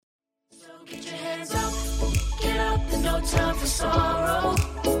Get your hands up, get up, there's no time for sorrow.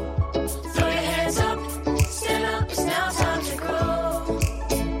 Throw your hands up, stand up, it's now time to grow.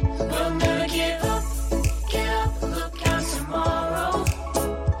 We'll never give up, get up, look out tomorrow.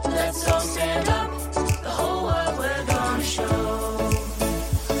 Let's all stand up, the whole world we're gonna show.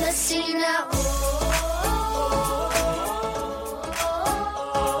 Let's sing now.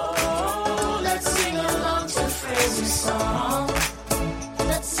 Let's sing along to Fraser's song.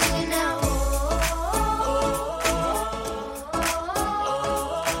 Let's sing now.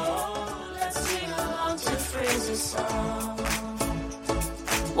 Let's sing along to Fraser's song.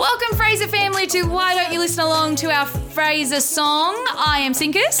 Welcome, Fraser family, to Why Don't You Listen Along to Our Fraser Song. I am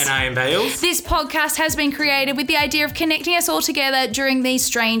Sinkus. And I am Bales. This podcast has been created with the idea of connecting us all together during these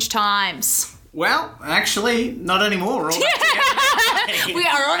strange times. Well, actually, not anymore. We're all back together. We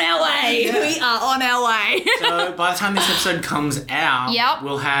are on our way. Yeah. We are on our way. So by the time this episode comes out, Yep.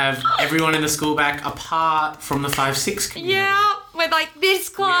 we'll have everyone in the school back apart from the 5-6 community. Yeah, we're like this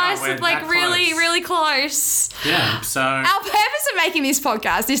close, we're like that really, close. really close. Yeah, so... Our purpose of making this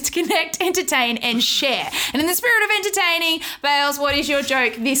podcast is to connect, entertain, and share. And in the spirit of entertaining, Bales, what is your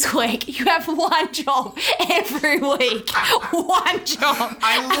joke this week? You have one job every week. One job.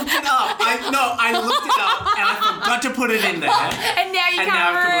 I looked it up. I looked it up and I forgot to put it in there. And now you And now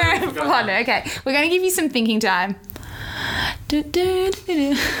I've can't completely forgotten. remember. Okay, we're going to give you some thinking time.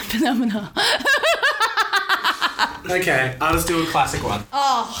 Phenomena. Okay, I'll just do a classic one.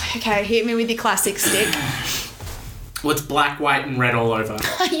 Oh, okay, hit me with your classic stick. What's black, white, and red all over?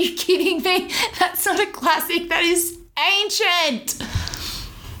 Are you kidding me? That's not a classic, that is ancient.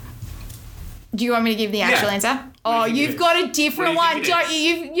 Do you want me to give the actual Yeah. answer? What do Oh, you think you've it is? got a different What do one, you think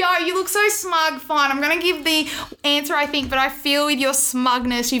don't you? You look so smug. Fine, I'm going to give the answer, I think, but I feel with your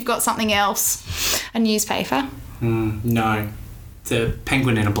smugness you've got something else. A newspaper. No. It's a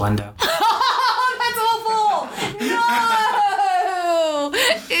penguin in a blender. Oh, that's awful! No!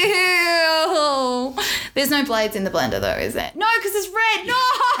 Ew! There's no blades in the blender though, is there? No, because it's red! No!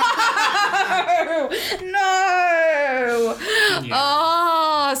 No! Yeah.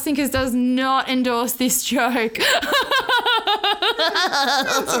 Oh, Sinkers does not endorse this joke. That's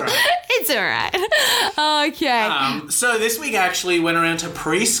all right. It's alright. Okay. So this week I actually went around to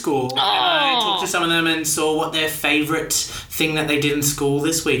preschool and I talked to some of them and saw what their favourite thing that they did in school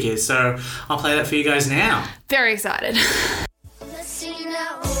this week is. So I'll play that for you guys now. Very excited. Let's sing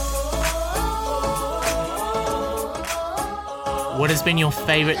now. What has been your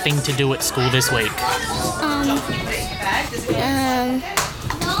favourite thing to do at school this week?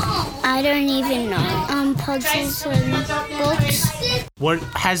 I don't even know. Puzzles and books. What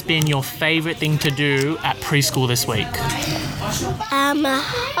has been your favourite thing to do at preschool this week?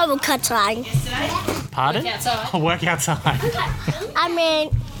 I will cut line. Pardon? Work outside. I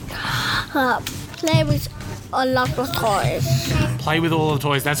mean, play with a lot of toys. Play with all the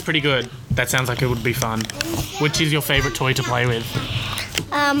toys. That's pretty good. That sounds like it would be fun. Which is your favourite toy to play with?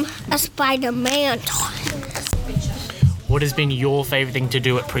 A Spider-Man toy. What has been your favourite thing to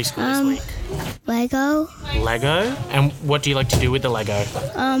do at preschool this week? Lego. Lego? And what do you like to do with the Lego?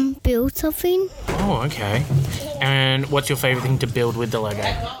 Build something. Oh, okay. And what's your favourite thing to build with the Lego?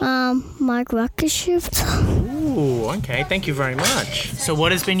 My rocket ship. Ooh, okay. Thank you very much. So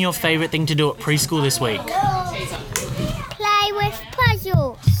what has been your favourite thing to do at preschool this week? Play with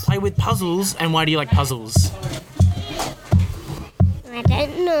puzzles. Play with puzzles. And why do you like puzzles? I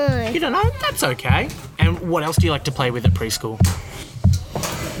don't know. You don't know? That's okay. And what else do you like to play with at preschool?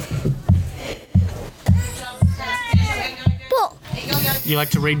 Book. You like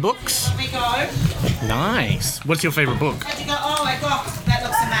to read books? Nice. What's your favourite book? Oh my god, that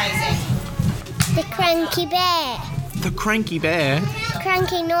looks amazing. The Cranky Bear. The Cranky Bear.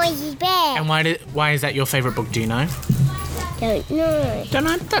 Cranky Noisy Bear. And why is that your favourite book, do you know? Don't know. Don't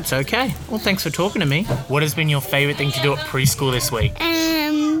know? That's okay. Well, thanks for talking to me. What has been your favourite thing to do at preschool this week?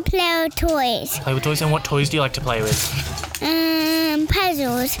 Play with toys. Play with toys. And what toys do you like to play with?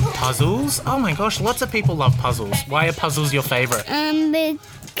 Puzzles. Puzzles? Oh my gosh, lots of people love puzzles. Why are puzzles your favourite?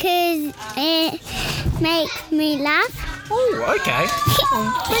 Because it makes me laugh. Oh, okay.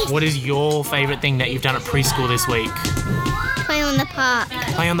 What is your favourite thing that you've done at preschool this week? Play on the park.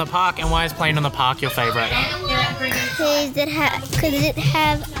 Play on the park. And why is playing on the park your favourite? Because it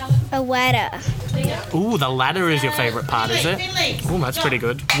have a ladder. Ooh, the ladder is your favourite part, is it? Ooh, that's pretty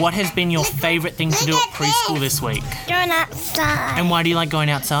good. What has been your favourite thing to do at preschool this week? Going outside. And why do you like going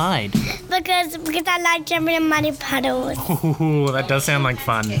outside? Because I like jumping in muddy puddles. Ooh, that does sound like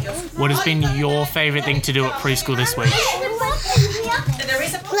fun. What has been your favourite thing to do at preschool this week?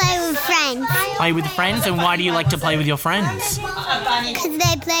 Play with friends. Play with friends, and why do you like to play with your friends? funny. Because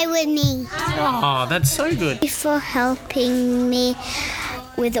they play with me. Oh, that's so good. Thank you for helping me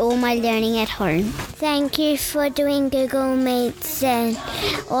with all my learning at home. Thank you for doing Google Meets and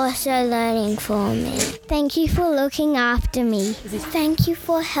also learning for me. Thank you for looking after me. Thank you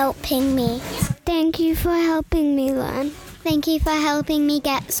for helping me. Thank you for helping me learn. Thank you for helping me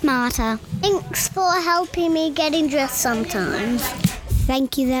get smarter. Thanks for helping me getting dressed sometimes.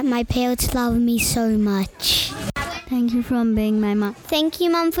 Thank you that my parents love me so much. Thank you for being my mum. Thank you,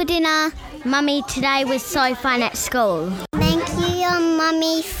 Mum, for dinner. Mummy, today was so fun at school. Thank you,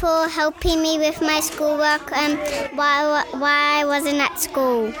 Mummy, for helping me with my schoolwork and while I wasn't at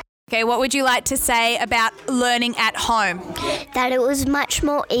school. Okay, what would you like to say about learning at home? That it was much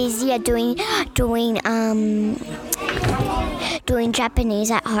more easier doing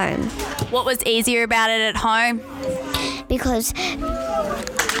Japanese at home What was easier about it at home?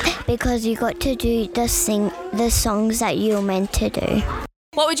 because you got to do the songs that you were meant to do.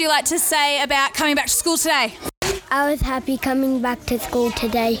 What would you like to say about coming back to school today? I was happy coming back to school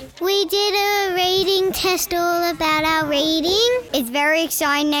today. We did a reading test all about our reading. It's very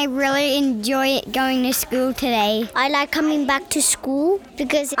exciting. I really enjoy it going to school today. I like coming back to school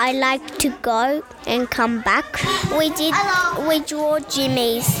because I like to go and come back. We draw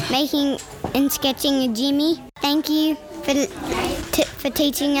jimmies, making and sketching a jimmy. Thank you for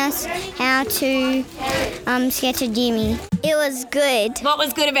teaching us how to sketch a jimmy. It was good. What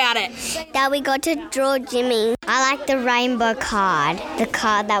was good about it? That we got to draw Jimmy. I like the rainbow card, the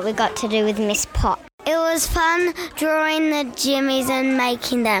card that we got to do with Miss Pop. It was fun drawing the Jimmies and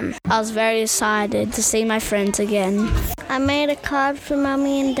making them. I was very excited to see my friends again. I made a card for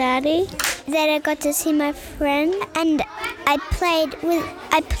Mummy and Daddy. Then I got to see my friend and I played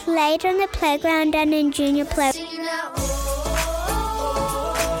on the playground and in junior play.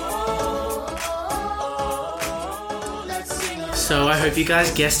 So I hope you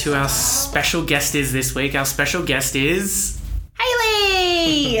guys guessed who our special guest is this week. Our special guest is...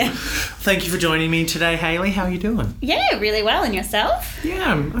 Hayley! Thank you for joining me today, Hayley. How are you doing? Yeah, really well. And yourself?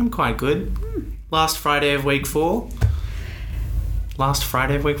 Yeah, I'm quite good. Last Friday of week 4. Last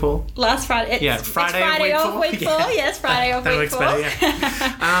Friday of week 4? Last Friday. Friday it's Friday of week 4. Yeah. Yes, Friday of that week works 4. better,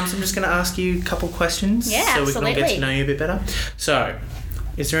 yeah. So I'm just going to ask you a couple questions Yeah, so we can all get absolutely. to know you a bit better. So,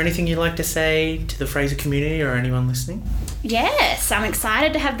 is there anything you'd like to say to the Fraser community or anyone listening? Yes, I'm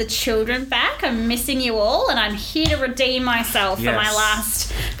excited to have the children back. I'm missing you all, and I'm here to redeem myself for my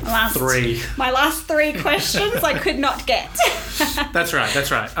last 3. My last 3 questions I could not get. That's right.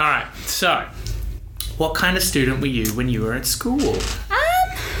 All right. So, what kind of student were you when you were at school?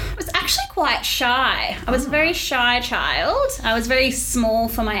 I was actually quite shy. I was a very shy child. I was very small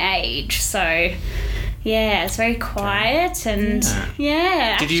for my age, so yeah, it's very quiet and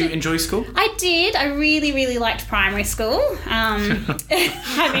yeah. Did you enjoy school? I did. I really, really liked primary school. I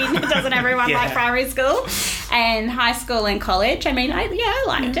mean, doesn't everyone like primary school? And high school and college. I mean, I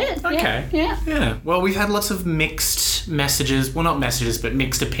liked it. Okay. Yeah. Well, we've had lots of mixed messages. Well, not messages, but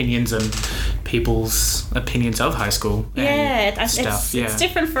mixed opinions and people's opinions of high school. And stuff. It's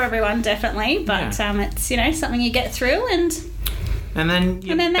different for everyone, definitely. But it's something you get through and then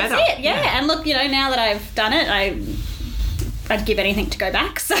that's it. Yeah. And look, now that I've done it, I'd give anything to go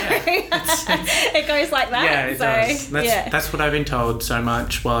back. So it goes like that. Yeah, it does. That's what I've been told so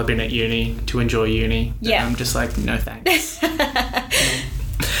much while I've been at uni, to enjoy uni. Yeah. I'm just like, no thanks.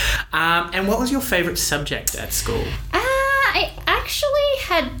 And what was your favourite subject at school? I actually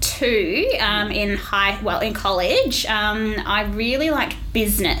had 2 in college. I really liked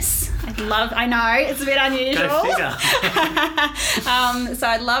business. I know, it's a bit unusual. Go figure. So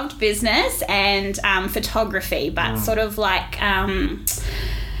I loved business and photography, but sort of like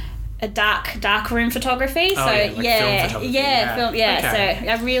a dark room photography. Film photography. Film. Okay.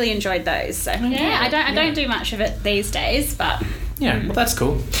 So I really enjoyed those. So I don't do much of it these days, but yeah, well, that's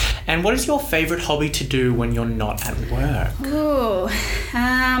cool. And what is your favourite hobby to do when you're not at work? Ooh,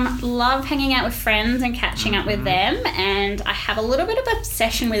 love hanging out with friends and catching up with them, and I have a little bit of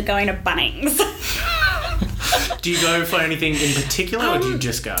obsession with going to Bunnings. Do you go for anything in particular, or do you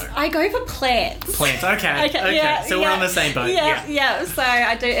just go? I go for plants. Plants, okay. So we're on the same boat. Yeah. So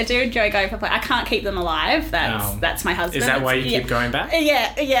I do enjoy going for plants. I can't keep them alive. That's my husband. Is that why you keep going back?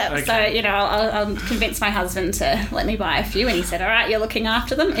 Yeah. Okay. So I'll convince my husband to let me buy a few, and he said, "All right, you're looking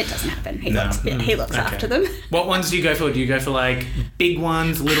after them." It doesn't happen. He looks after them. What ones do you go for? Do you go for like big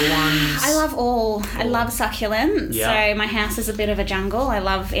ones, little ones? I love all. I love succulents. Yeah. So my house is a bit of a jungle. I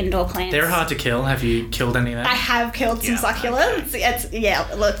love indoor plants. They're hard to kill. Have you killed any of them? I have killed some succulents. Okay.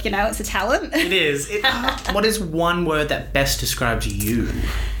 It's a talent. It is. What is one word that best describes you?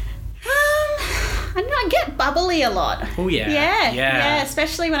 I get bubbly a lot. Oh, yeah. Yeah,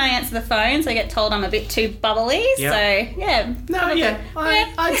 especially when I answer the phones, I get told I'm a bit too bubbly. Yep. So, yeah. No, probably.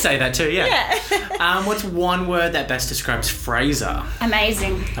 yeah. I'd say that too, yeah. Yeah. What's one word that best describes Fraser?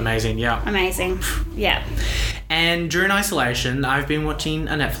 Amazing. Amazing, yeah. Amazing. Yeah. And during isolation, I've been watching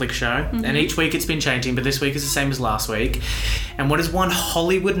a Netflix show, and each week it's been changing, but this week is the same as last week. And what is one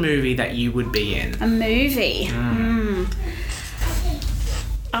Hollywood movie that you would be in? A movie.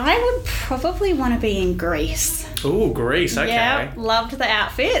 I would probably want to be in Grease. Ooh, Grease, okay. Yeah, loved the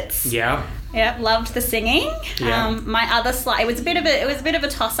outfits. Yeah. Yep, loved the singing. Yeah. My other it was a bit of a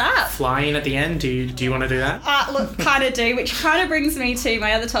toss up. Fly in at the end. Do you want to do that? Look, kind of do, which kind of brings me to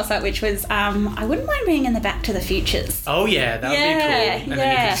my other toss up, which was I wouldn't mind being in the Back to the Futures. Oh yeah, that would be cool. And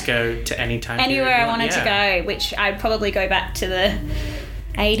then you could just go to any time. Anywhere I wanted to go, which I'd probably go back to the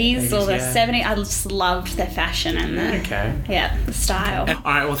 80s or the 70s. I just loved their fashion and the style. All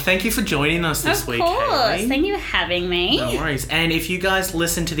right, well, thank you for joining us this week, Of course. Hayley. Thank you for having me. No worries. And if you guys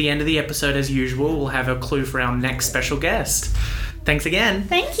listen to the end of the episode as usual, we'll have a clue for our next special guest. Thanks again.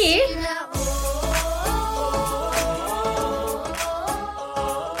 Thank you.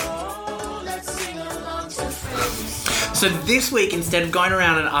 So this week, instead of going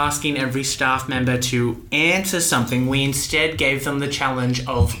around and asking every staff member to answer something, we instead gave them the challenge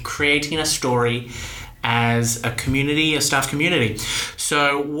of creating a story as a community, a staff community.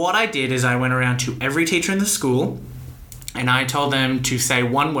 So what I did is I went around to every teacher in the school and I told them to say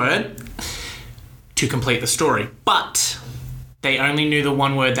one word to complete the story. But they only knew the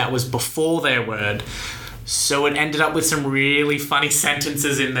one word that was before their word. So it ended up with some really funny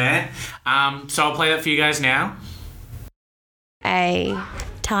sentences in there. So I'll play that for you guys now. A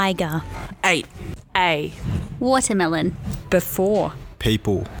tiger. 8. A Watermelon. before.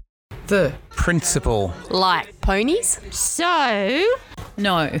 People. The Principal. Like ponies. So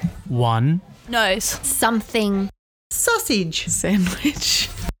no. 1. nose. Something. Sausage. Sandwich.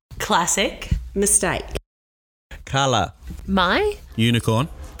 Classic. Mistake. Colour. My Unicorn.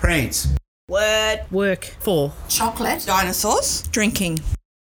 Praise. Word. Work. 4. Chocolate. Dinosaurs. Drinking.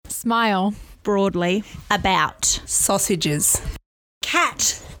 smile. Broadly. About. Sausages.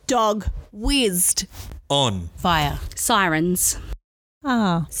 Cat. Dog. Whizzed. On. Fire. Sirens.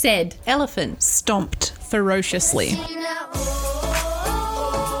 Said. Elephant. Stomped ferociously.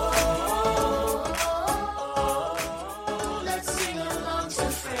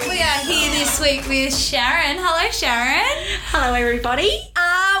 We are here this week with Sharon. Hello, Sharon. Hello, everybody.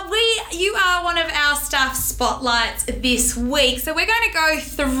 You are one of our staff spotlights this week, so we're going to go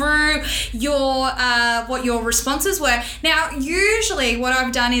through your what your responses were. Now, usually what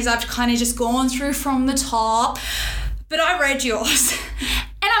I've done is I've kind of just gone through from the top, but I read yours,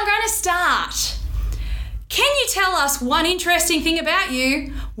 and I'm going to start. Can you tell us one interesting thing about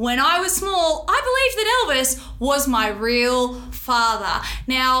you? When I was small, I believed that Elvis was my real father.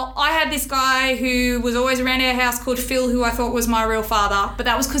 Now, I had this guy who was always around our house called Phil, who I thought was my real father, but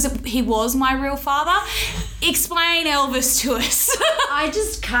that was because he was my real father. Explain Elvis to us. I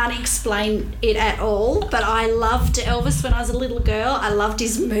just can't explain it at all, but I loved Elvis when I was a little girl. I loved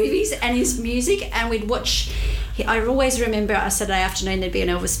his movies and his music, and we'd watch... I always remember a Saturday afternoon there'd be an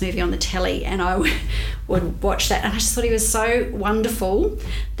Elvis movie on the telly, and I would watch that, and I just thought he was so wonderful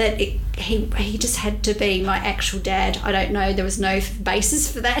that he just had to be my actual dad. I don't know, there was no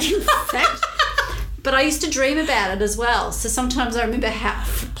basis for that in fact, but I used to dream about it as well. So sometimes I remember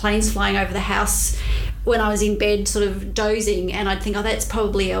planes flying over the house when I was in bed sort of dozing, and I'd think, oh, that's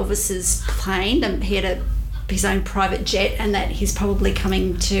probably Elvis's plane, and he had his own private jet, and that he's probably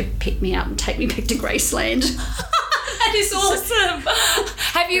coming to pick me up and take me back to Graceland. That is awesome.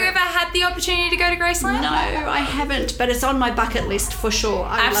 Have you ever had the opportunity to go to Graceland? No, I haven't, but it's on my bucket list for sure.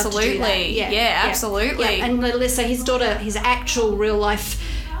 I'd love to do that. Yeah, absolutely. Yeah. And so his daughter, his actual real life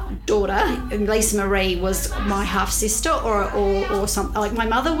daughter, Lisa Marie, was my half sister, or something. Like, my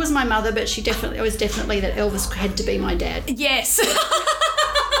mother was my mother, but it was definitely that Elvis had to be my dad. Yes.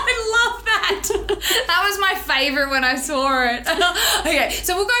 I love that. That was my favourite when I saw it. Okay,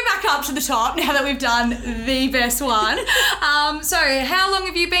 so we'll go back up to the top now that we've done the best one. So how long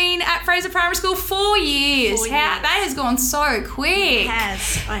have you been at Fraser Primary School? 4 years. 4 years. That has gone so quick. It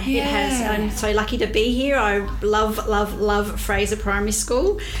has. I'm so lucky to be here. I love Fraser Primary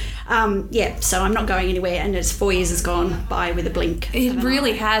School. So I'm not going anywhere, and it's 4 years has gone by with a blink. It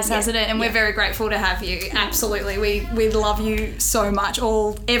really has, hasn't it? And we're very grateful to have you. Absolutely. We love you so much.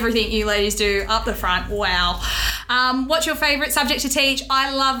 Everything you ladies do up the front. Wow. What's your favourite subject to teach?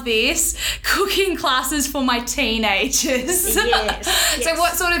 I love this. Cooking classes for my teenagers. Yes. So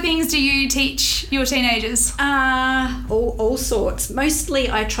what sort of things do you teach your teenagers? All sorts.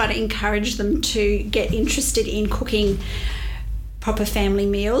 Mostly I try to encourage them to get interested in cooking proper family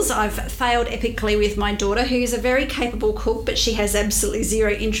meals. I've failed epically with my daughter, who's a very capable cook, but she has absolutely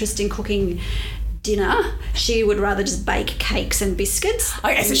zero interest in cooking dinner. She would rather just bake cakes and biscuits.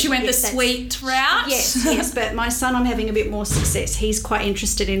 Okay, so she went the sweet route. Yes. But my son, I'm having a bit more success. He's quite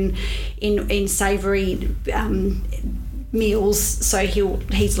interested in savoury meals, so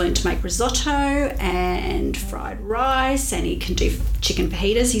he's learned to make risotto and fried rice, and he can do chicken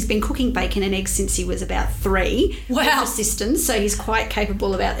fajitas. He's been cooking bacon and eggs since he was about 3. Wow. With assistance, so he's quite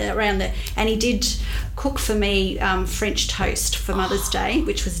capable around that. And he did cook for me French toast for Mother's Day,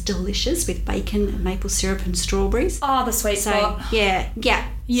 which was delicious with bacon and maple syrup and strawberries. Oh, the sweet spot. Yeah.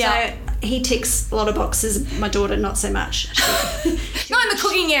 Yeah. So he ticks a lot of boxes. My daughter, not so much. Not in the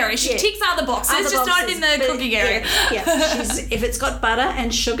cooking area. She ticks other boxes, just not in the cooking area. Yeah. If it's got butter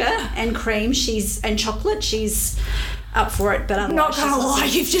and sugar and cream, and chocolate, she's up for it. But otherwise, not gonna lie,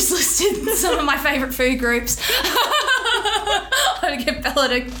 you've just listed some of my favourite food groups. I'm gonna get Bella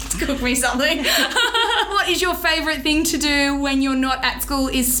to cook me something. What is your favourite thing to do when you're not at school?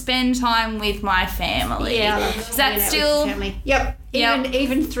 Is spend time with my family. Yeah, I love is that hanging out still? with the family. Yep.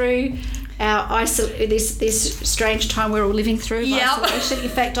 Even through our this strange time we're all living through, isolation. In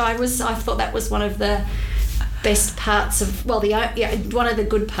fact, I thought that was one of the best parts of one of the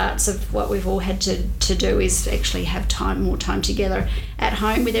good parts of what we've all had to do is actually have more time together at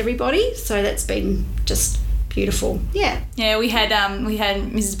home with everybody. So that's been just beautiful. Yeah, we had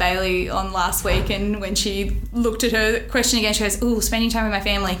Mrs. Bailey on last week, and when she looked at her question again, she goes, "Ooh, spending time with my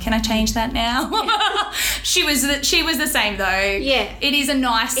family. Can I change that now?" Yeah. She was the same though. Yeah, it is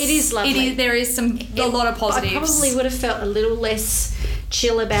It is lovely. There is a lot of positives. I probably would have felt a little less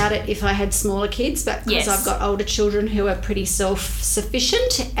chill about it if I had smaller kids, but because I've got older children who are pretty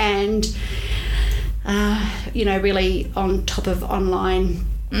self-sufficient and really on top of online.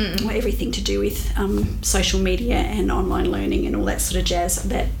 Everything to do with social media and online learning and all that sort of jazz,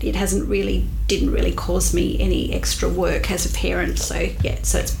 that it didn't really cause me any extra work as a parent. So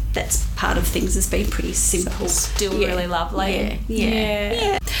that's part of things has been pretty simple. Still really lovely.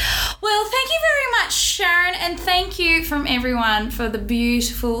 Yeah. Well, thank you very much, Sharon, and thank you from everyone for the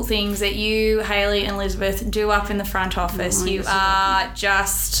beautiful things that you, Hayley and Elizabeth, do up in the front office. You are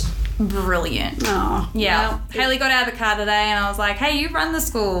just brilliant. Oh, yeah. Well, Hayley got out of the car today and I was like, "Hey, you run the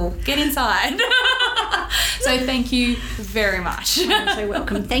school. Get inside." So thank you very much. You're so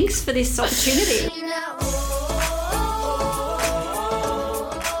welcome. Thanks for this opportunity.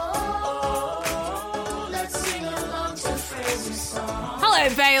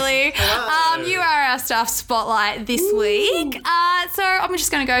 Hello, Bailey. Hello. You are our staff spotlight this week. So I'm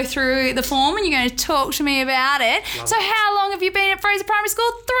just going to go through the form and you're going to talk to me about it. So how long have you been at Fraser Primary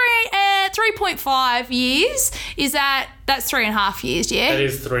School? 3.5 years. That's 3.5 years, yeah? That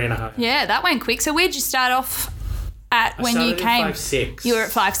is 3.5. Yeah, that went quick. So where'd you start off at when you came? I started at 5-6. You were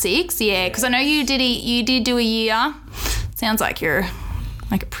at 5-6, yeah, because I know you did do a year. Sounds like you're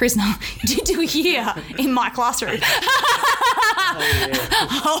like a prisoner. You did do a year in my classroom. Watch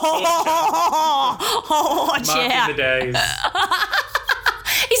out. Marking the days.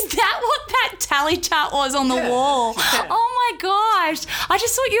 Is that what that tally chart was on the wall? Yeah. Oh my gosh. I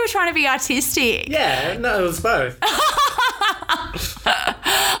just thought you were trying to be artistic. Yeah, no, it was both.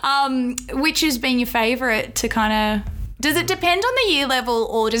 Which has been your favourite to kind of... Does it depend on the year level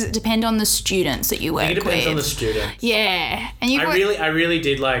or does it depend on the students that you work with? It depends on the students. Yeah. And I really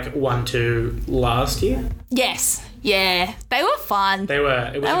did like 1-2 last year. Yes. Yeah. They were fun. It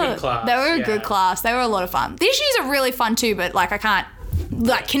was a good class. They were a good class. They were a lot of fun. This year's are really fun too, but like I can't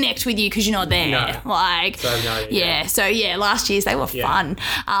connect with you because you're not there. No. So last year's they were fun.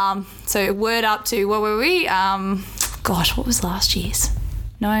 So word up to what were we? Gosh, what was last year's?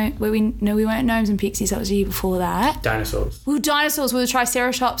 No, we weren't Gnomes and Pixies. That was the year before that. Dinosaurs. We were dinosaurs. We were the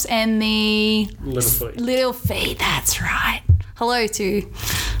Triceratops and the Little Feet. That's right. Hello to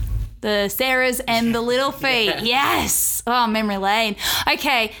the Sarahs and the Little Feet. Yes. Oh, memory lane.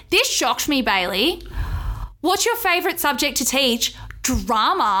 Okay, this shocked me, Bailey. What's your favourite subject to teach?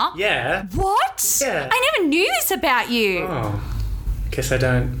 Drama? Yeah. What? Yeah. I never knew this about you. Oh, guess I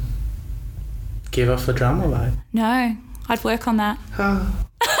don't give off the drama vibe. No, I'd work on that. Oh.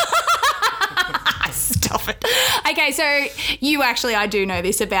 Stop it. Okay, so you actually, I do know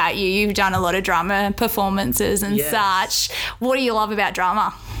this about you. You've done a lot of drama performances and such. What do you love about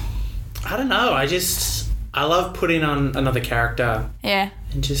drama? I don't know. I love putting on another character. Yeah.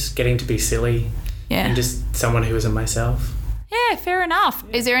 And just getting to be silly. Yeah. And just someone who isn't myself. Yeah, fair enough.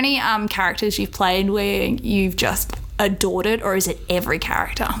 Is there any characters you've played where you've just adored it, or is it every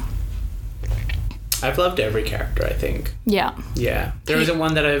character? I've loved every character, I think. Yeah. Yeah. There isn't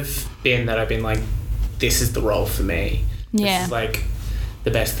one that I've been like, this is the role for me. Yeah. This is like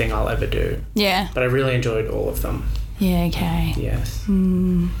the best thing I'll ever do. Yeah. But I really enjoyed all of them. Yeah, okay. Yes.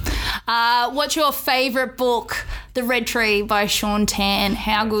 What's your favourite book? The Red Tree by Sean Tan.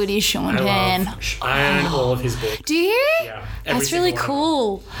 How good is Sean Tan? I own all of his books. Do you? Yeah. That's really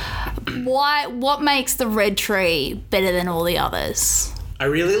cool. What makes The Red Tree better than all the others? I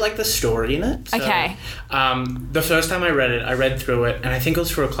really like the story in it. So, Okay. The first time I read through it, and I think it was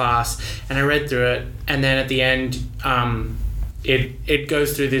for a class, and I read through it, and then at the end, it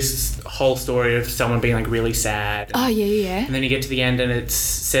goes through this whole story of someone being like really sad. Oh, yeah. And then you get to the end and it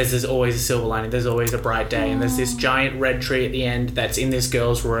says there's always a silver lining, there's always a bright day, and there's this giant red tree at the end that's in this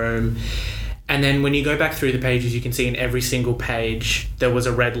girl's room. And then when you go back through the pages, you can see in every single page there was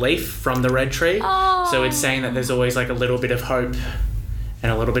a red leaf from the red tree. Oh. So it's saying that there's always like a little bit of hope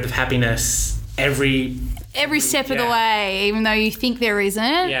and a little bit of happiness every step of the way, even though you think there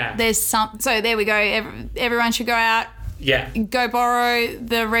isn't. Yeah. There's some. So there we go. Everyone should go out. Yeah. Go borrow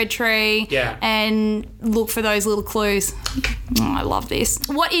the red tree. Yeah. And look for those little clues. Oh, I love this.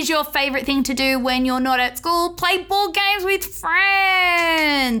 What is your favourite thing to do when you're not at school? Play board games with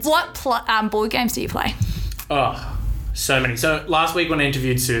friends. What board games do you play? Oh, so many. So last week when I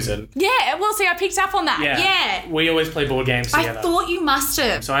interviewed Susan. Yeah, well, see, I picked up on that. Yeah. We always play board games together. I thought you must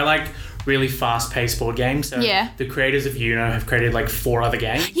have. So I like really fast-paced board games. So Yeah. the creators of Uno have created like 4 other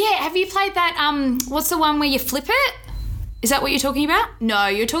games. Yeah, have you played that, what's the one where you flip it? Is that what you're talking about? No,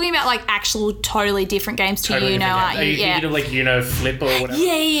 you're talking about like actual totally different games to Totally Uno, different aren't games. you? Are you thinking of like Uno Flip or whatever?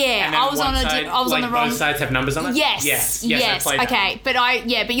 Yeah. And then I was one on side, the wrong. both sides have numbers on it? Yes. I played that. Okay, but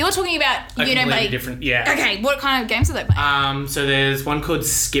you're talking about A Uno completely different, yeah. Okay, what kind of games are they playing? So there's one called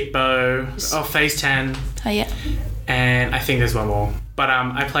Skipbo, Phase 10, Oh yeah. and I think there's one more. But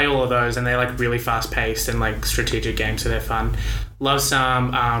I play all of those, and they're like really fast-paced and like strategic games, so they're fun. Love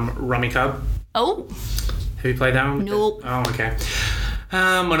some Rummy Cub. Oh. Have you played that one? Nope. Oh, okay.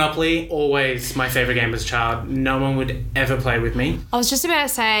 Monopoly, always my favourite game as a child. No one would ever play with me. I was just about to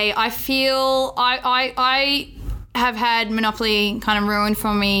say, I feel I have had Monopoly kind of ruined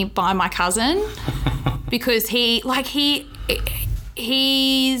for me by my cousin because he's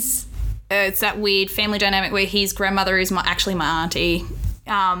it's that weird family dynamic where his grandmother is actually my auntie,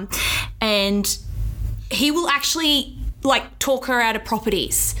 and he will actually like talk her out of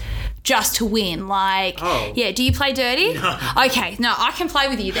properties just to win. Like, yeah, do you play dirty? No. Okay, no, I can play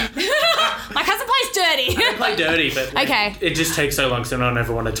with you then. My cousin plays dirty. I play dirty, but like, Okay. it just takes so long, so no one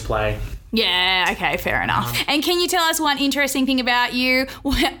ever wanted to play. Yeah, okay, fair enough. And can you tell us one interesting thing about you?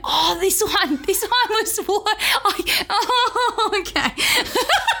 This one was what? Okay.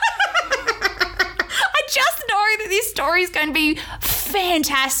 I just know that this story is going to be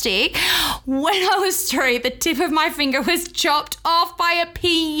fantastic. When I was 3, the tip of my finger was chopped off by a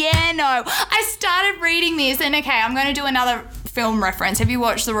piano. I started reading this and, okay, I'm going to do another film reference. Have you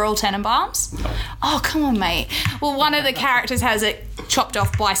watched The Royal Tenenbaums? No. Oh, come on, mate. Well, one of the characters has it chopped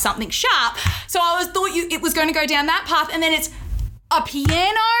off by something sharp. So I thought it was going to go down that path, and then it's a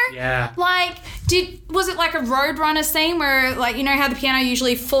piano? Yeah. Like, was it like a Roadrunner scene where, like, you know how the piano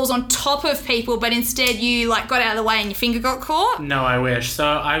usually falls on top of people, but instead you, like, got out of the way and your finger got caught? No, I wish. So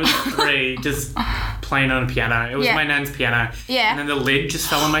I was 3, just playing on a piano. It was my nan's piano. Yeah. And then the lid just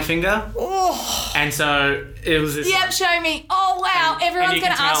fell on my finger. Oh. And so it was this. Yep, show me. Oh, wow. Everyone's you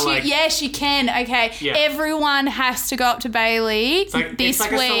going to can ask tell, you. like- Yes, you can. Okay. Yeah. Everyone has to go up to Bailey like- this it's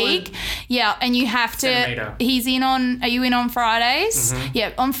like a week. solid Yeah, and you have to. centimetre. Are you in on Fridays? Mm-hmm.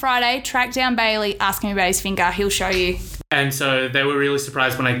 Yeah, on Friday, track down Bailey, ask him about his finger. He'll show you. And so they were really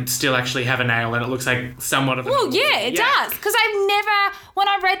surprised when I still actually have a nail, and it looks like somewhat of a. Well, yeah, it does. Because when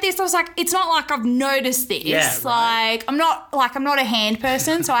I read this, I was like, it's not like I've noticed this. Yeah, right. Like, I'm not a hand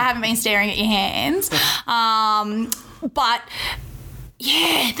person, so I haven't been staring at your hands. But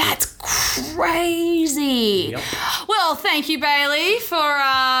yeah, that's crazy. Yep. Well, thank you, Bailey, for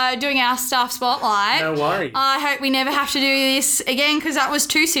doing our staff spotlight. No worries. I hope we never have to do this again because that was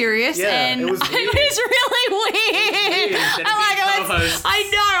too serious. Yeah, and it was weird. It was really weird. Instead of I'm like, being co-hosts. I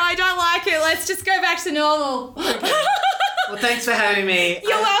know, I don't like it. Let's just go back to normal. Well, thanks for having me.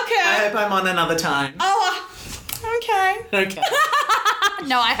 You're welcome. I hope I'm on another time. Oh, okay. Okay.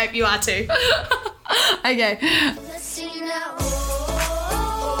 No, I hope you are too. Okay. Let's sing now.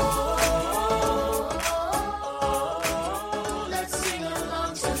 Let's sing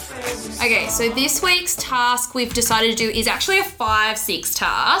along to phrases. Okay, so this week's task we've decided to do is actually a 5-6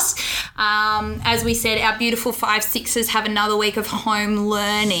 task. As we said, our beautiful 5-6ers have another week of home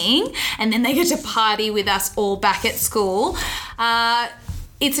learning, and then they get to party with us all back at school.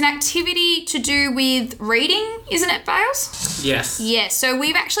 It's an activity to do with reading, isn't it, Bales? Yes. Yes. So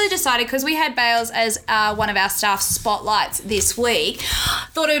we've actually decided, because we had Bales as one of our staff spotlights this week,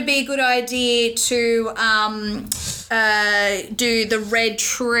 thought it would be a good idea to do the red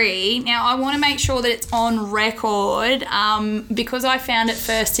tree. Now, I want to make sure that it's on record. Because I found it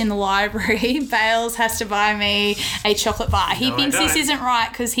first in the library, Bales has to buy me a chocolate bar. He thinks this isn't right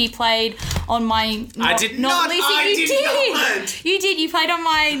because he played on my... I did not. I did not. You did. You played on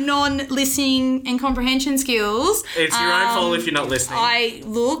my non-listening and comprehension skills. It's your own fault if you're not listening.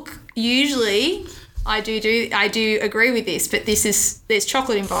 Usually I do agree with this, but there's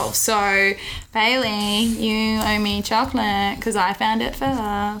chocolate involved. So Bailey, you owe me chocolate because I found it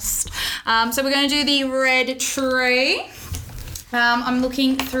first. So we're going to do the red tree. I'm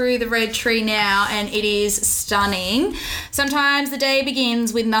looking through the red tree now and it is stunning. Sometimes the day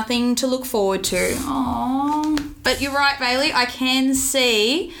begins with nothing to look forward to. Aww. But you're right, Bailey. I can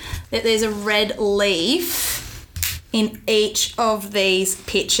see that there's a red leaf in each of these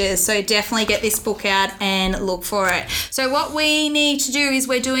pictures. So definitely get this book out and look for it. So what we need to do is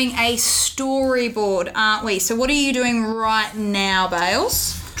we're doing a storyboard, aren't we? So what are you doing right now,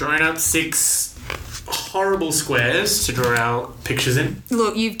 Bales? Drawing up 6 horrible squares to draw our pictures in.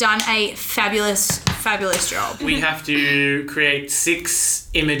 Look, you've done a fabulous job. We have to create 6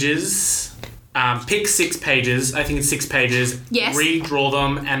 images, pick 6 pages. I think it's 6 pages. Yes. Redraw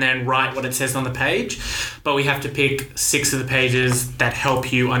them and then write what it says on the page. But we have to pick 6 of the pages that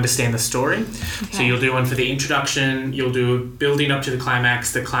help you understand the story. Okay. So you'll do one for the introduction, you'll do building up to the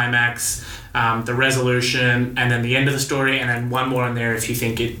climax, the resolution, and then the end of the story, and then one more in there if you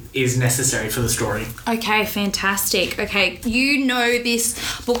think it is necessary for the story. Okay, fantastic. Okay, you know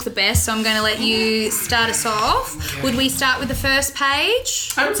this book the best, so I'm going to let you start us off. Okay. Would we start with the first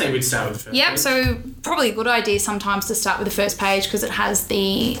page? I would say we'd start with the first page. Yep, so probably a good idea sometimes to start with the first page because it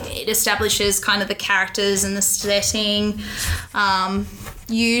establishes kind of the characters and the setting,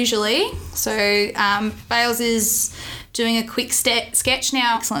 usually. So Bales is doing a quick sketch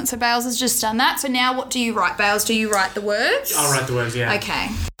now. Excellent. So Bales has just done that. So now what do you write, Bales? Do you write the words? I'll write the words, yeah.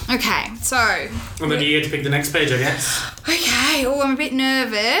 Okay, so... And then you get to pick the next page, I guess. Okay. Oh, I'm a bit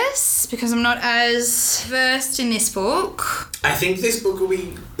nervous because I'm not as versed in this book. I think this book will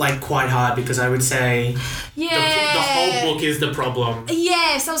be, quite hard because I would say the whole book is the problem.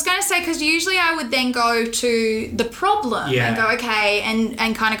 Yes, I was going to say because usually I would then go to the problem and go, okay,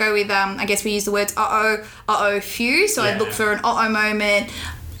 and kind of go with, I guess we use the words few. So I'd look for an moment,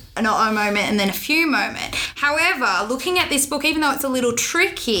 and then a few moment. However, looking at this book, even though it's a little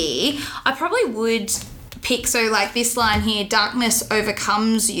tricky, I probably would pick, this line here, darkness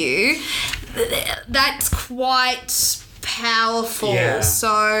overcomes you. That's quite powerful. Yeah.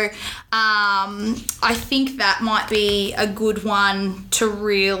 So I think that might be a good one to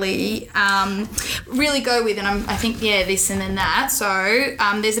really go with. And I think, this and then that. So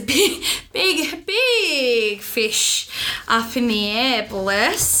there's a big fish up in the air,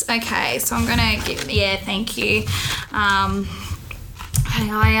 bless. Okay, so I'm going to thank you.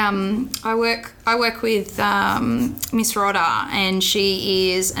 I work with Miss Rodda, and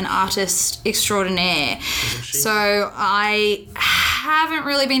she is an artist extraordinaire. So I haven't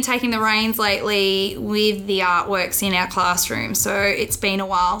really been taking the reins lately with the artworks in our classroom. So it's been a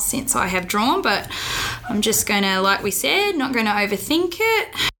while since I have drawn, but I'm just going to, like we said, not going to overthink it.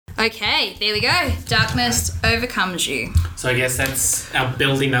 Okay, there we go. Darkness overcomes you. So I guess that's our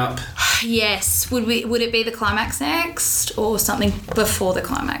building up. Yes. Would it be the climax next or something before the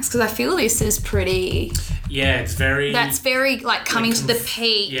climax? Because I feel this is pretty... Yeah, it's very... That's very, coming to the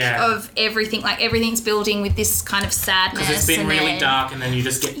peak of everything. Everything's building with this kind of sadness. Because it's been really dark and then you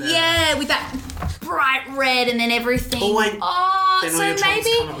just get there. Yeah, with that bright red and then everything. Then all your troubles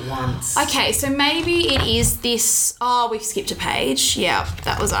come at once. Okay, so maybe it is this... Oh, we've skipped a page. Yeah,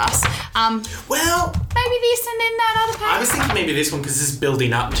 that was us. Maybe this and then that other page. I was thinking maybe this one because this is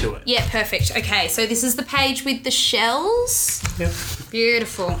building up to it. Yeah, perfect. Okay, so this is the page with the shells. Yep.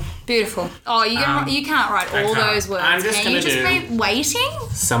 Beautiful. Oh, you can't write all those words. I'm just going to do... Can you just be waiting?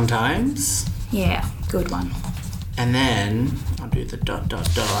 Sometimes. Yeah, good one. And then I'll do the ...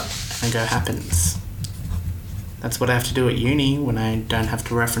 and go happens. That's what I have to do at uni when I don't have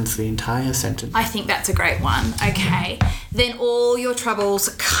to reference the entire sentence. I think that's a great one. Okay. Then all your troubles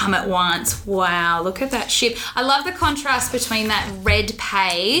come at once. Wow, look at that ship. I love the contrast between that red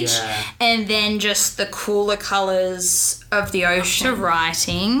page and then just the cooler colours of the ocean. To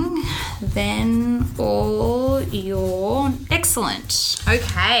writing, then all your... Excellent. Excellent.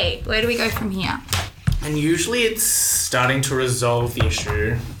 Okay, where do we go from here? And usually it's starting to resolve the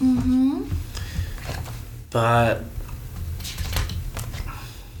issue. Mm-hmm. But...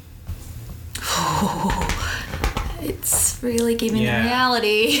 It's really giving Yeah.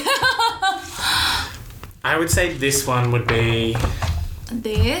 reality. I would say this one would be...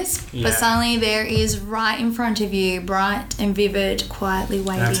 This, Yeah. but suddenly there is right in front of you, bright and vivid, quietly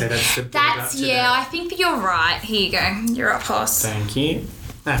waiting. I'd say that's the build up That's, to yeah, that. I think that you're right. Here you go. You're up, Hoss. Thank you.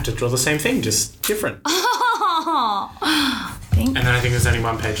 I have to draw the same thing, just different. Thank And then I think there's only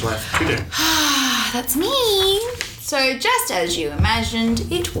one page left to do. That's me. So just as you imagined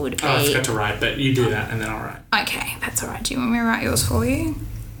it would be. Oh, I forgot to write, but you do that and then I'll write. Okay, that's all right. Do you want me to write yours for you?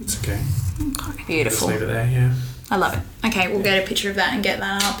 It's okay. Okay, beautiful. Just leave it there, yeah. I love it. Okay, we'll get a picture of that and get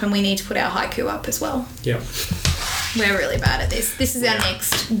that up, and we need to put our haiku up as well. Yep. We're really bad at this. This is our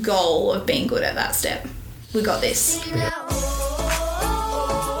next goal of being good at that step. We got this.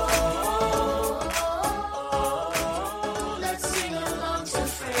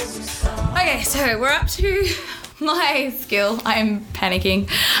 Okay, so we're up to my skill. I'm panicking.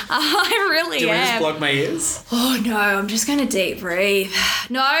 I really Do we just am. block my ears? Oh no, I'm just gonna deep breathe.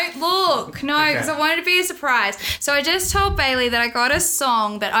 No, look, no, because I wanted to be a surprise. So I just told Bailey that I got a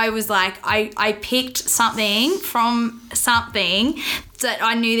song that I was like, I picked something from something that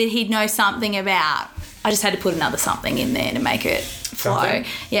I knew that he'd know something about. I just had to put another something in there to make it flow. Something?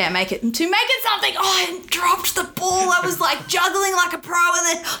 Yeah, make it something. Oh, I dropped the ball. I was like juggling like a pro and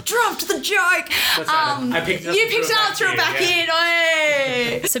then dropped the joke. I picked it up You and picked it up, threw it back in.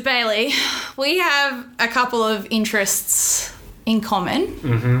 Oi. So Bailey, we have a couple of interests in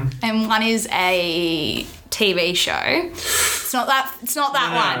common, and one is a TV show. It's not that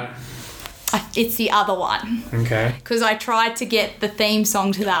one. It's the other one. Okay. Because I tried to get the theme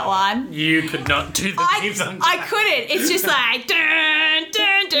song to that one. You could not do the theme song. I couldn't. It's just like dun,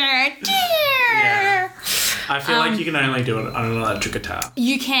 dun, dun, dun. Yeah. I feel like you can only do it on an electric guitar.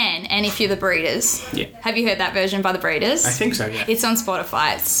 You can, and if you're the Breeders. Yeah. Have you heard that version by the Breeders? I think so, yeah. It's on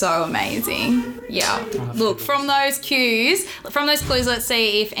Spotify. It's so amazing. Yeah. Look, from those clues, let's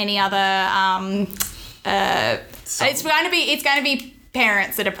see if any other it's going to be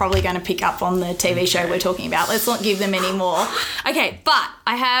parents that are probably going to pick up on the TV show we're talking about. Let's not give them any more. Okay, but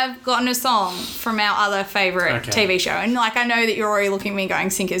I have gotten a song from our other favourite TV show. And like, I know that you're already looking at me going,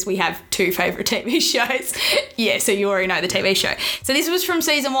 Sinkers, we have 2 favourite TV shows. Yeah, so you already know the TV show. So this was from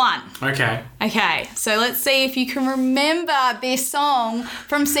season 1. Okay. Okay, so let's see if you can remember this song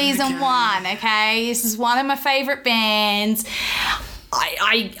from season 1, okay? This is one of my favourite bands.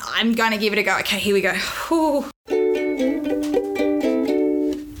 I'm going to give it a go. Okay, here we go. Whew.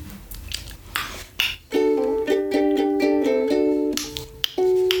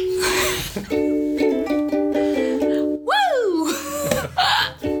 Woo!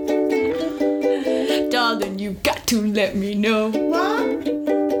 Darling, you got to let me know. What?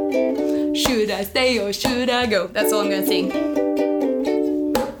 Should I stay or should I go? That's all I'm going to sing.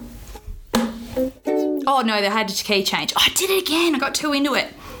 Oh no, they had a key change. Oh, I did it again. I got too into it.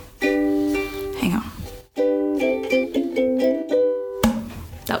 Hang on.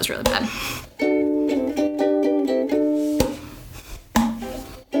 That was really bad.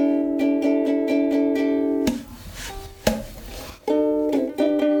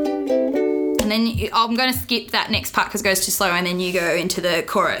 And then I'm going to skip that next part because it goes too slow, and then you go into the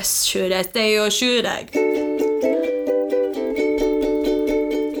chorus. Should I stay or should I go? I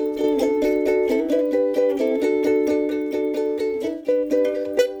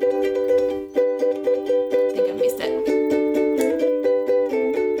think I missed it.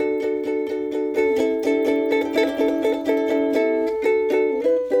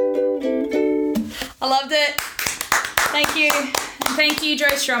 I loved it. Thank you. And thank you,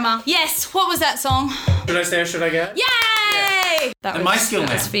 Joe Strummer. Yes, what was that song? Should I stay or should I go? Yay! That And my skill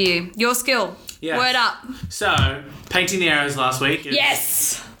that was now. for you. Your skill. Yes. Word up. So, painting the arrows last week.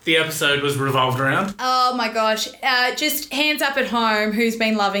 Yes! The episode was revolved around. Oh my gosh. Just hands up at home who's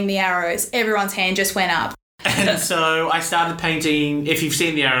been loving the arrows. Everyone's hand just went up. And so I started painting. If you've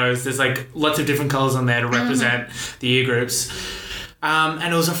seen the arrows, there's like lots of different colours on there to represent the year groups.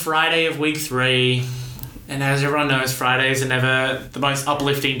 And it was a Friday of week 3. And as everyone knows, Fridays are never the most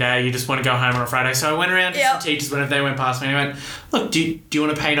uplifting day. You just want to go home on a Friday. So I went around to some teachers whenever they went past me and I went, look, do you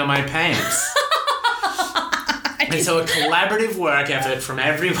want to paint on my pants? And so a collaborative work effort from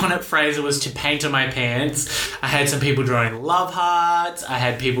everyone at Fraser was to paint on my pants. I had some people drawing love hearts. I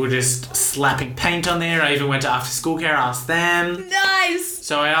had people just slapping paint on there. I even went to after school care, asked them. Nice.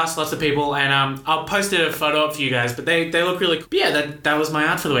 So I asked lots of people, and I'll post a photo up for you guys, but they look really cool. But yeah, that was my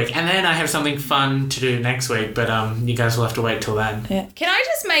art for the week. And then I have something fun to do next week, but you guys will have to wait till then. Yeah. Can I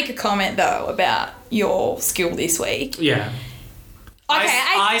just make a comment, though, about your skill this week? Yeah. Okay,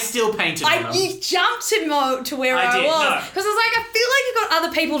 I still painted on them. You jumped to where I did, was. no. Because I was like, I feel like you've got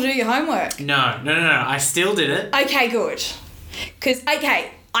other people to do your homework. No. I still did it. Okay, good. Because,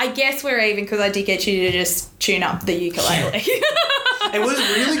 I guess we're even because I did get you to just tune up the ukulele. It was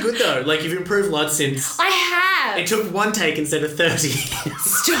really good, though. Like, you've improved a lot since... I have. It took one take instead of 30.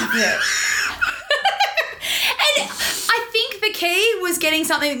 Stop it. And I think the key was getting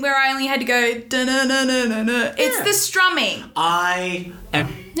something where I only had to go da-na-na-na-na-na. It's the strumming.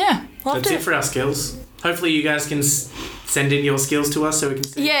 Yeah, loved That's it for our skills. Hopefully you guys can send in your skills to us so we can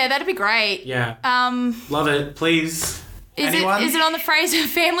see. Yeah, that'd be great. Yeah. Love it. Please. Anyone? Is it on the Fraser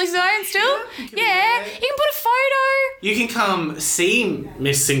Family Zone still? Yeah. You can put a photo. You can come see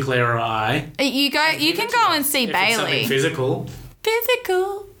Miss Sinclair or I. You can go and see if Bailey. It's something physical.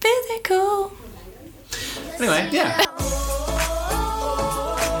 Physical. Anyway, yeah.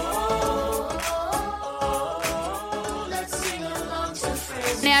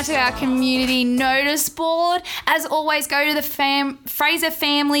 Now to our community notice board. As always, go to the Fraser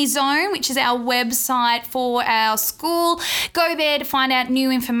Family Zone, which is our website for our school. Go there to find out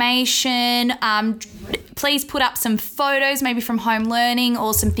new information. Please put up some photos, maybe from home learning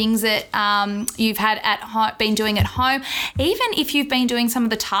or some things that you've had been doing at home. Even if you've been doing some of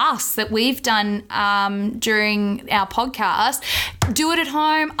the tasks that we've done during our podcast, do it at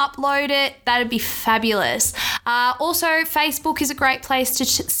home, upload it. That'd be fabulous. Also, Facebook is a great place to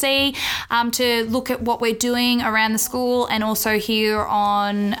see, to look at what we're doing around the school, and also hear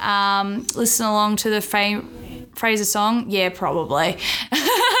on, listen along to the Fraser song. Yeah, probably.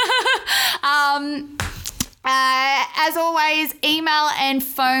 As always, email and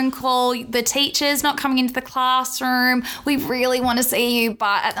phone call the teachers not coming into the classroom. We really want to see you,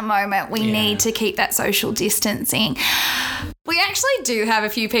 but at the moment we need to keep that social distancing. We actually do have a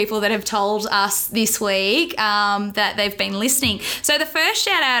few people that have told us this week that they've been listening. So the first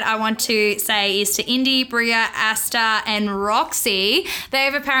shout out I want to say is to Indy, Bria, Asta and Roxy.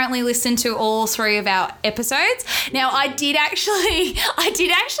 They've apparently listened to all 3 of our episodes. Now I did actually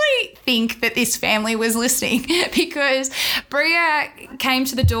think that this family was listening because Bria came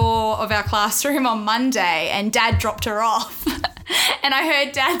to the door of our classroom on Monday and Dad dropped her off. And I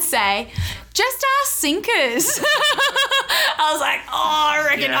heard Dad say, "Just ask Sinkers." I was like, I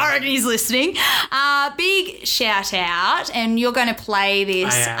reckon he's listening. Big shout out, and you're going to play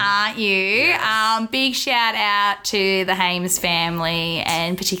this, aren't you? Yes. Big shout out to the Hames family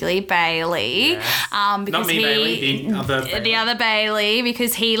and particularly Bailey. Yes. Because not me, Bailey, the other Bailey,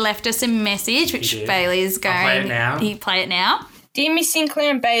 because he left us a message, which Bailey is going. I'll play it now. He play it now. Dear Miss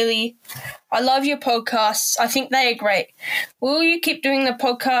Sinclair and Bailey, I love your podcasts. I think they are great. Will you keep doing the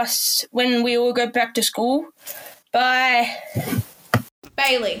podcasts when we all go back to school? Bye.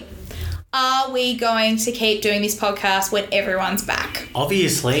 Bailey, are we going to keep doing this podcast when everyone's back?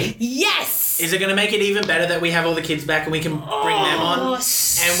 Obviously. Yes! Is it going to make it even better that we have all the kids back and we can bring them on?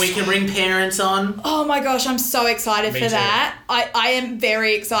 And we can bring parents on? Oh my gosh, I'm so excited for that. I am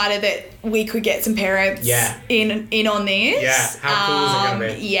very excited that we could get some parents in on this. Yeah, how cool is it going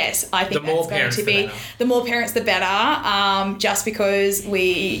to be? Yes, I think that's going to be. The more parents, the better, just because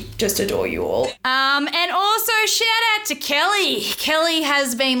we just adore you all. And also, shout out to Kelly. Kelly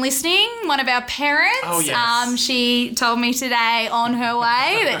has been listening, one of our parents. Oh, yes. She told me today on her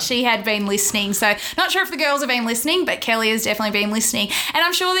way that she had been listening. So, not sure if the girls have been listening, but Kelly has definitely been listening. And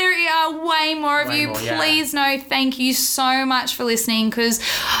I'm sure there are way more of you. Please know, thank you so much for listening, because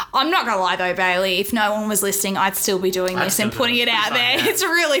I'm not going to lie though, Bailey, if no one was listening, I'd still be doing this and putting it out there. Yeah. It's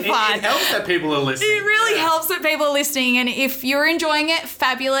really fun. It helps that people are listening. It really helps that people are listening, and if you're enjoying it,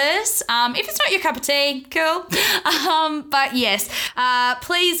 fabulous. If it's not your cup of tea, cool. But yes,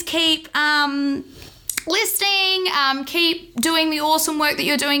 please keep listening, keep doing the awesome work that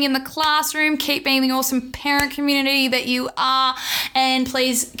you're doing in the classroom, keep being the awesome parent community that you are, and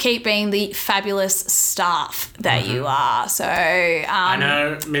please keep being the fabulous staff that you are. So I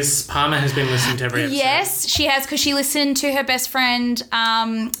know Miss Palmer has been listening to every episode. Yes, she has, because she listened to her best friend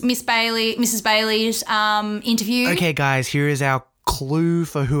Mrs. Bailey's interview. Okay guys, here is our clue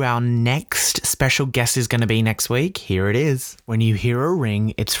for who our next special guest is going to be next week. Here it is. When you hear a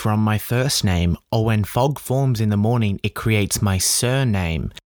ring, it's from my first name, or when fog forms in the morning, it creates my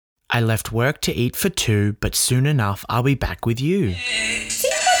surname. I left work to eat for 2, but soon enough I'll be back with you. See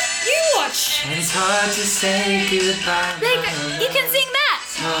what you watch? It's hard to say goodbye. You can sing that.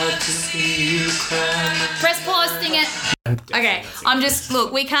 It's hard to see you cry. Press pause, sing it. Okay,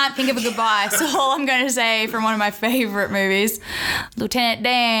 look, we can't think of a goodbye, so all I'm going to say from one of my favourite movies, Lieutenant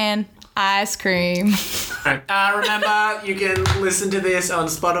Dan, ice cream. Remember, you can listen to this on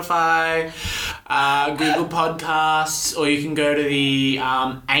Spotify, Google Podcasts, or you can go to the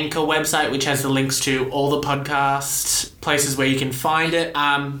Anchor website, which has the links to all the podcast places where you can find it.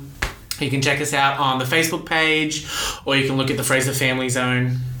 You can check us out on the Facebook page, or you can look at the Fraser Family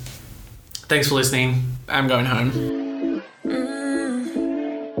Zone. Thanks for listening. I'm going home.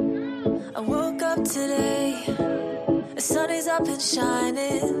 I woke up today, the sun is up and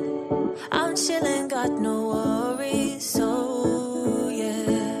shining. I'm chilling, got no worries, so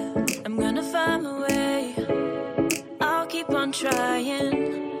yeah. I'm gonna find my way, I'll keep on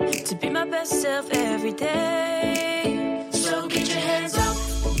trying to be my best self every day. So get your hands up,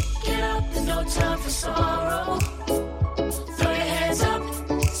 get up, there's no time for sorrow. Throw your hands up,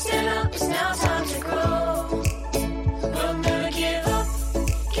 stand up, it's now time to grow. We'll never give up,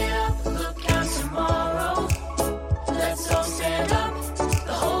 get up, look out tomorrow. Let's all stand up,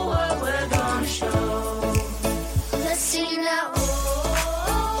 the whole world we're gonna show. Let's sing now.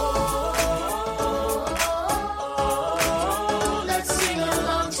 Let's sing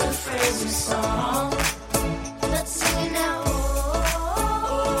along to Fraser's song. Let's sing it now.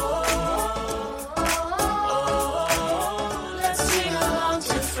 Let's sing along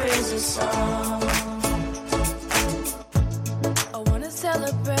to Fraser's song. I wanna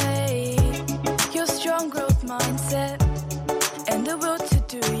celebrate your strong growth mindset and the will to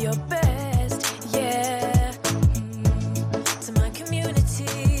do your best, yeah. To my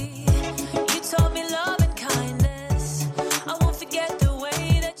community, you taught me love and kindness. I won't forget the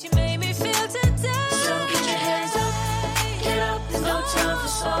way that you made me feel today. So get your hands up, get up, there's no time for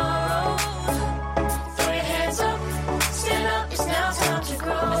sorrow. Throw your hands up, stand up, it's now time to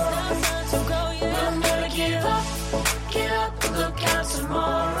grow. We'll never give up, get up, look out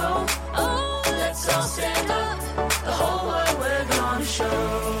tomorrow. Oh, let's all stand up, the whole world we're gonna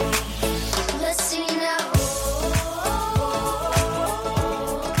show. Let's sing it now.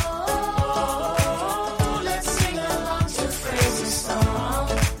 Let's sing along to Fraser's song.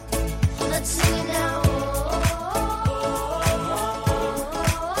 Let's sing it now.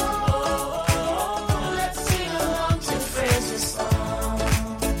 Let's sing along to Fraser's song.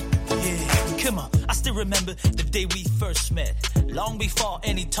 Yeah, come on. I still remember the day we first met. Long before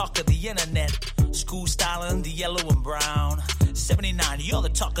any talk of the internet. School styling, the yellow and brown. 79, you're the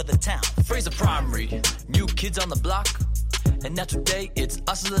talk of the town. Fraser Primary, new kids on the block. And now today, it's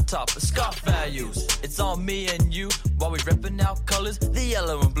us at the top. Scarf values, it's all me and you. While we repping our colors, the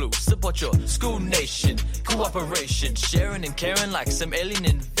yellow and blue. Support your school nation, cooperation, sharing and caring like some alien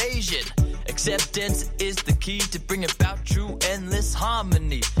invasion. Acceptance is the key to bring about true endless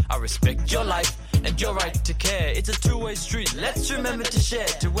harmony. I respect your life and your right to care. It's a two-way street. Let's remember to share.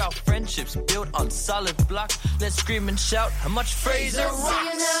 To our friendships built on solid blocks. Let's scream and shout how much Fraser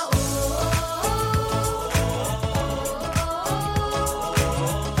rocks.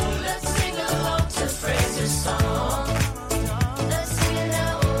 Let's sing along to Fraser's song. Let's sing it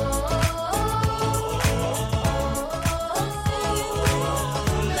now.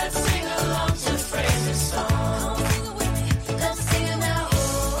 Let's sing along to Fraser's song. Let's sing it now.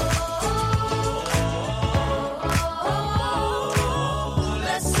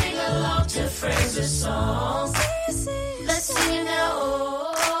 Let's sing along to Fraser's song. Let's sing it now.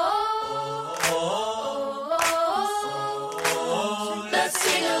 Let's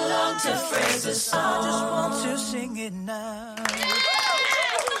sing along to Fraser's song. I just want to sing it now.